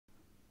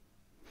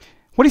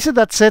What is it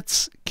that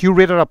sets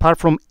QRadar apart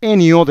from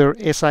any other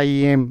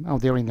SIEM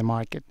out there in the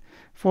market?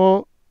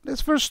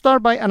 Let's first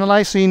start by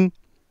analyzing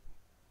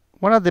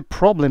what are the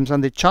problems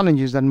and the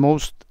challenges that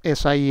most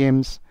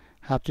SIEMs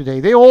have today.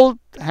 They all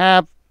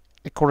have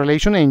a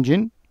correlation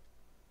engine,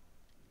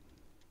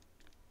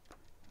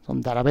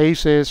 some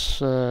databases,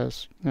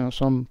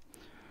 some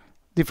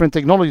different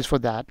technologies for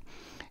that,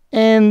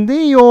 and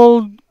they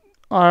all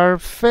are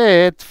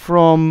fed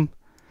from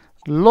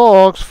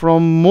logs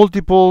from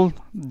multiple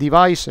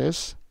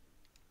devices,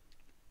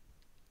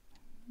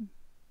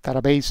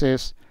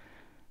 databases,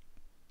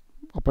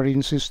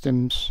 operating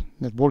systems,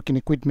 networking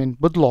equipment,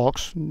 but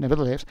logs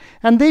nevertheless,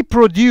 and they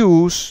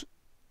produce,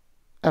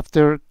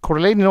 after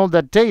correlating all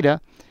that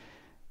data,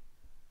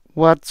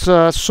 what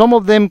some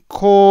of them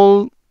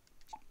call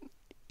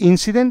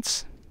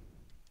incidents.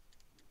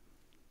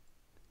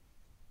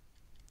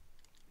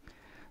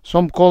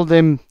 Some call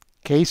them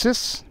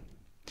cases.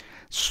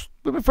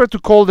 We prefer to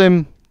call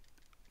them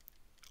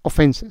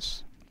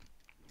offenses.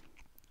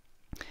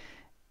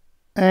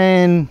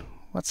 And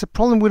what's the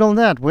problem with all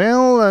that?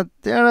 Well,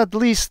 there are at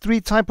least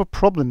three types of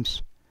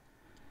problems.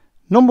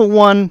 Number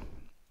one,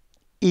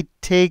 it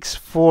takes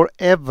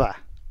forever.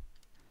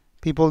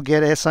 People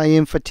get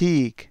SIM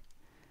fatigue.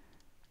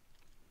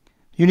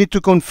 You need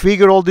to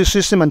configure all the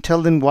system and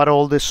tell them what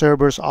all the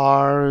servers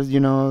are, and you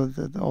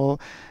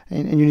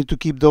need to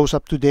keep those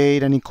up to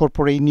date and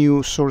incorporate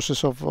new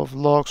sources of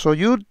logs. So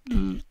you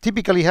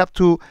typically have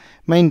to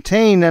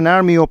maintain an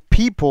army of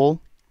people,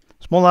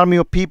 small army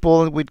of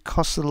people, which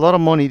costs a lot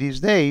of money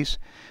these days,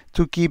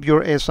 to keep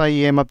your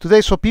SIEM up to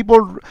date. So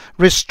people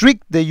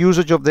restrict the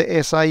usage of the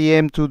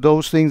SIEM to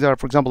those things that,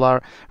 for example,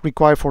 are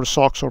required for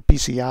SOX or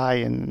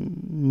PCI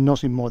and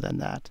nothing more than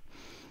that.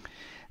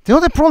 The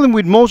other problem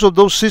with most of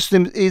those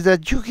systems is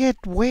that you get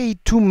way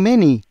too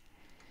many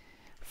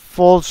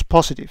false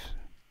positives.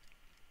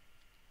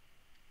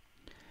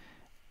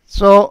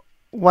 So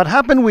what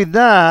happened with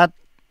that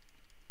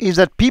is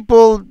that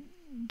people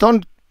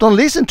don't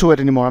listen to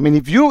it anymore. I mean,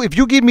 if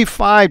you give me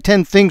 5,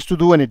 10 things to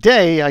do in a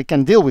day, I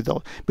can deal with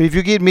those. But if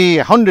you give me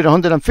 100,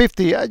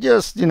 150, I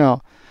just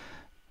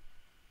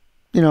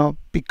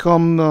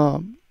become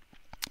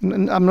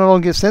I'm no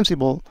longer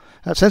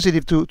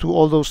sensitive to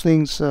all those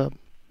things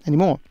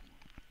anymore.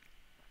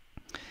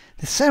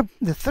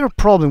 The third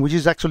problem, which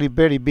is actually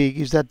very big,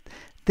 is that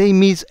they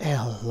miss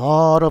a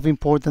lot of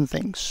important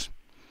things.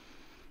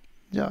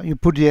 You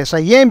put the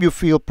SIEM, you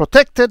feel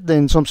protected,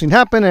 then something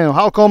happened, and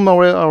how come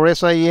our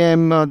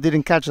SIEM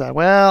didn't catch that?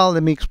 Well,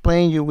 let me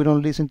explain you, we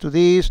don't listen to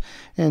this,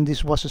 and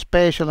this was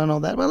special and all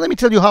that. Well, let me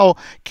tell you how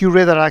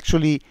QRadar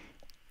actually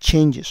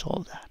changes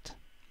all that.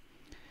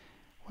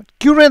 What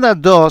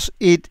QRadar does,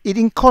 it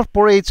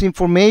incorporates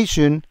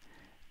information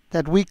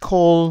that we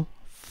call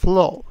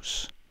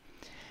flows.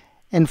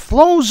 And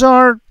flows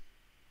are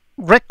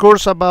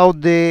records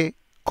about the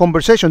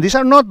conversation. These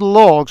are not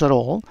logs at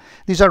all.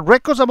 These are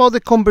records about the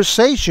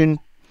conversation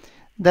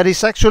that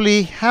is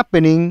actually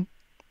happening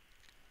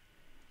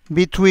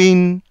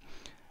between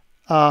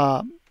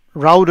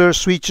routers,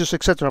 switches,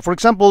 etc. For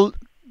example,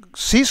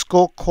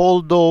 Cisco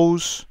called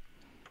those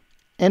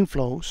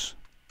enflows.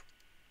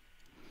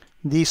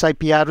 This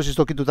IP address is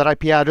talking to that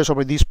IP address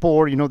over this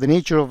port, the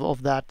nature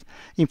of that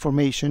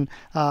information.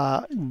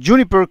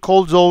 Juniper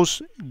calls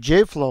those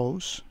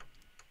JFlows.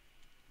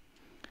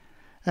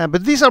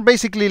 But these are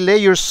basically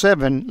layer 4,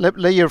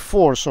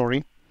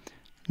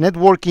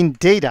 networking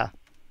data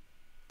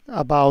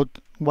about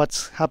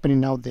what's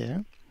happening out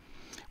there.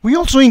 We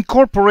also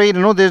incorporate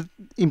another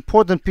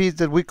important piece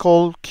that we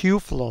call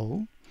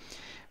QFlow,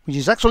 which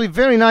is actually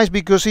very nice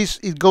because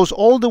it goes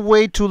all the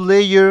way to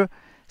layer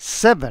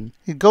 7.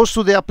 It goes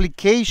to the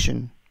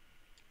application.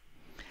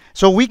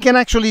 So we can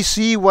actually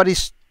see what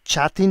is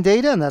chatting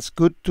data, and that's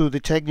good to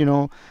detect,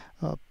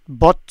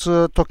 bots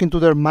talking to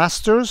their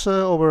masters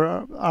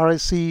over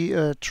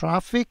RSC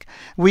traffic.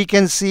 We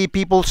can see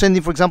people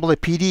sending, for example, a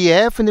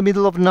PDF in the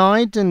middle of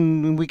night,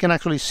 and we can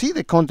actually see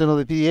the content of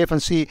the PDF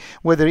and see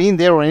whether in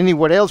there or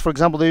anywhere else, for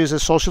example, there is a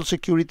social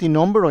security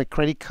number or a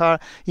credit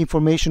card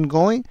information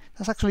going.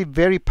 That's actually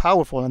very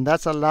powerful, and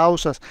that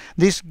allows us,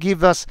 this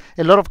gives us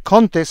a lot of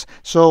context,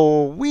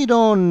 so we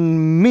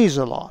don't miss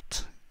a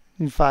lot.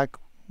 In fact,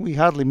 we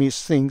hardly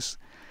miss things.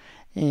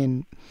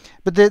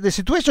 But the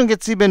situation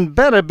gets even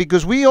better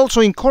because we also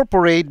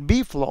incorporate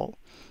bflow,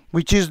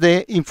 which is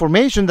the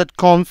information that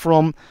comes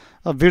from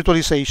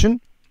virtualization.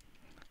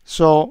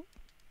 So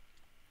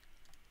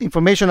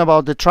information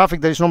about the traffic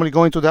that is normally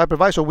going to the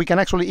hypervisor, we can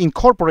actually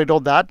incorporate all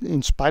that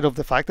in spite of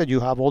the fact that you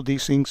have all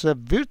these things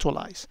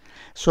virtualized.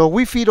 So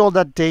we feed all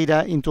that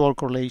data into our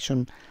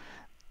correlation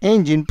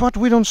engine, but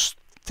we don't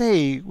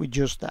stay with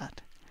just that.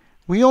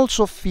 We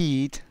also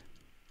feed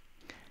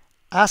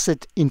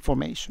asset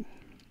information.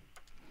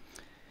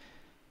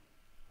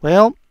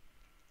 Well,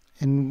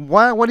 and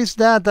what is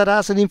that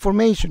asset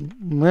information?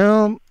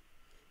 Well,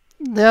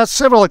 there are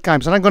several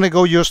kinds, and I'm going to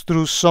go just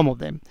through some of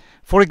them.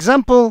 For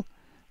example,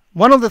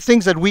 one of the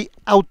things that we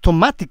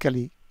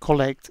automatically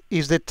collect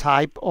is the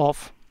type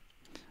of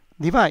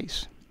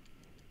device.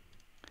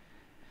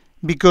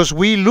 because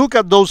we look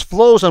at those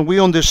flows and we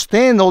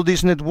understand all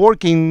this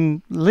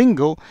networking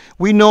lingo.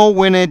 We know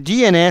when a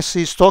DNS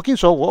is talking,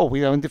 so whoa,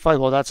 we identify,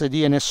 well, that's a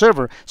DNS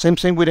server. Same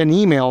thing with an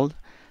email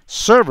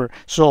server.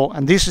 So,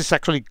 and this is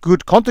actually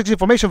good context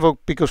information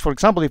because, for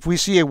example, if we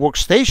see a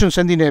workstation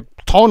sending a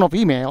ton of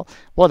email,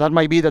 well, that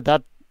might be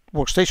that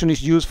workstation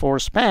is used for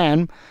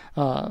spam,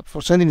 for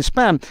sending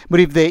spam. But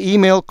if the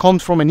email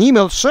comes from an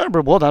email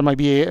server, well, that might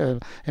be a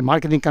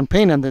marketing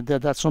campaign, and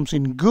that's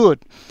something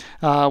good.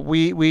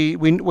 We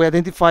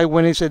identify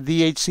when it's a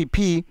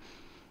DHCP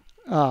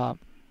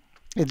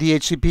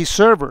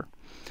server,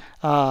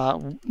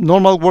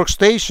 normal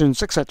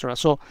workstations, etc.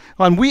 So,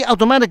 and we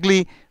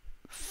automatically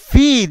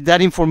feed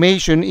that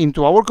information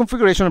into our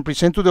configuration and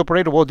present to the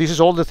operator, well, this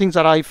is all the things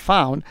that I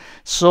found.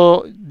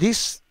 So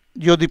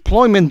your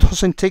deployment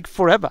doesn't take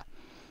forever.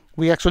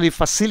 We actually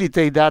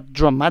facilitate that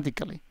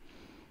dramatically.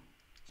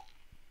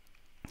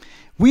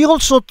 We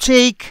also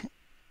take,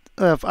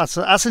 as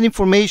an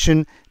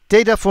information,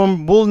 data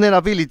from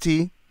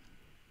vulnerability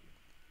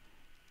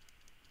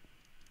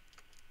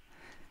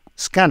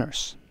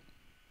scanners.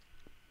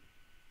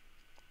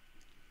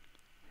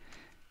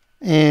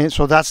 And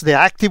so that's the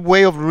active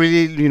way of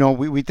really,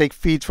 we take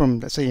feed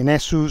from, let's say, an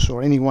ASUS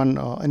or any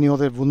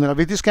other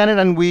vulnerability scanner,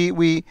 and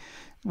we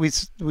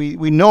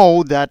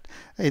know that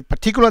a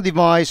particular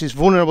device is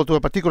vulnerable to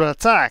a particular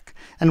attack.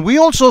 And we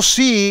also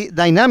see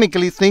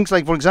dynamically things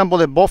like, for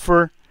example, a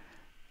buffer.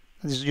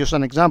 This is just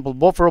an example,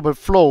 buffer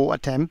overflow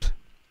attempt.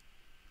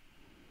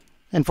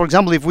 And for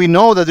example, if we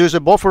know that there's a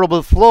buffer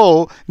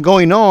overflow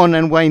going on,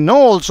 and we know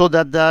also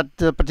that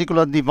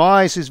particular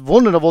device is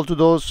vulnerable to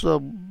those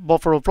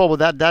buffer overflow,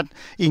 that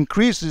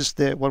increases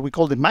what we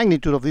call the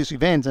magnitude of these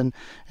events, and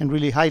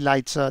really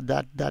highlights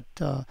that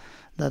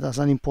as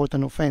an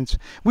important offense.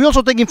 We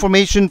also take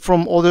information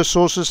from other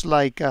sources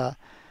like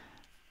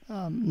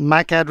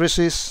MAC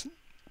addresses,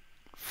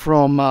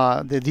 from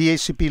the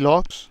DHCP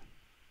logs.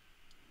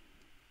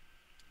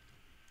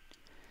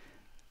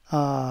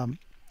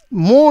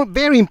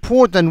 Very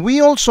important,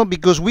 we also,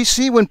 because we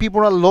see when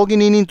people are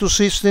logging into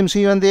systems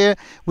here and there,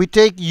 we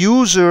take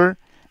user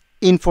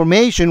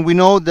information. We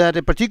know that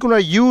a particular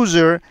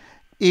user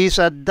is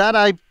at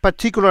that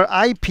particular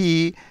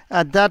IP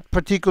at that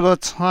particular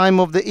time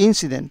of the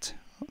incident.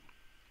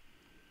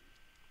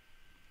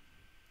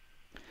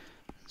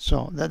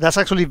 So that's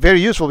actually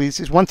very useful.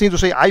 It's one thing to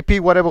say IP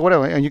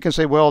whatever, and you can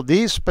say, well,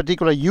 this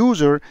particular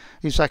user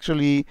is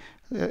actually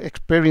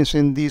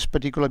experiencing this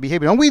particular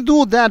behavior. And we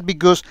do that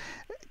because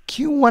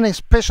Q1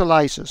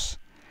 specializes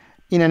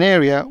in an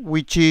area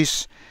which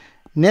is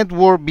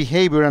network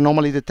behavior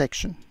anomaly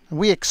detection. And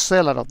we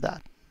excel out of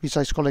that,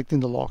 besides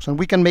collecting the logs. And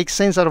we can make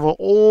sense out of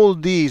all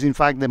these. In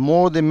fact, the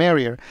more the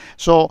merrier.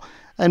 So,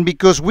 and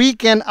because we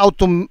can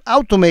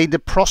automate the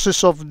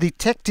process of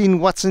detecting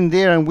what's in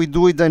there, and we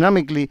do it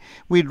dynamically,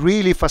 we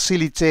really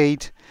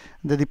facilitate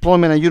the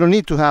deployment, and you don't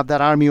need to have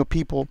that army of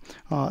people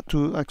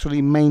to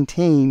actually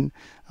maintain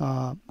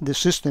the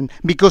system.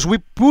 Because we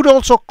put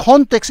also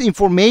context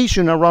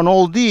information around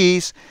all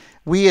these,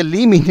 we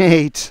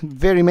eliminate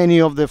very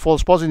many of the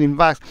false positives. In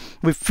fact,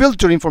 we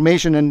filter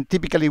information, and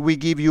typically we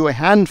give you a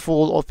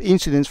handful of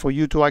incidents for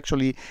you to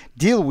actually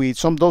deal with.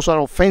 Those are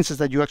offenses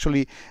that you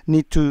actually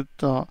need to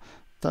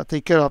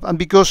take care of. And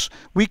because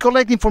we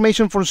collect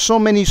information from so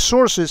many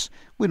sources,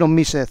 we don't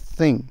miss a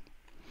thing.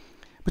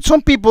 But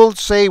some people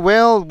say,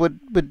 well, but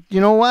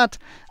you know what?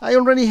 I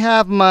already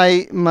have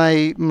my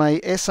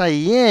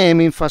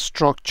SIEM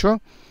infrastructure,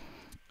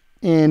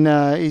 and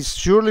it's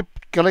surely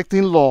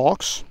collecting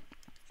logs,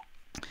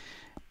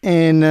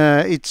 and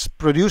it's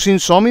producing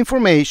some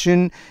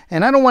information,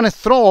 and I don't want to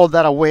throw all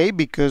that away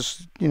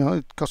because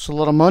it costs a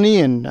lot of money,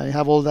 and I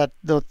have all that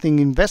thing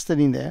invested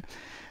in there.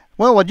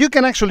 Well, what you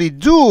can actually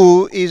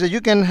do is that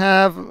you can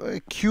have a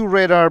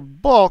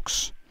QRadar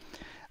box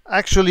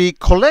actually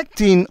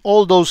collecting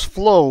all those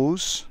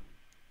flows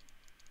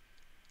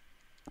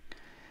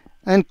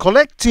and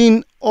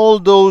collecting all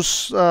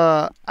those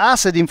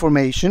asset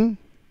information,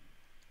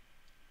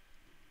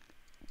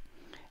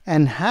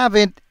 and have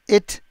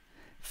it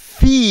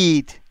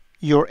feed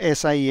your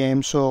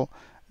SIEM, so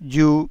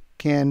you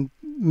can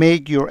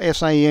make your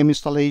SIEM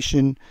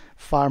installation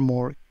far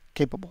more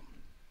capable.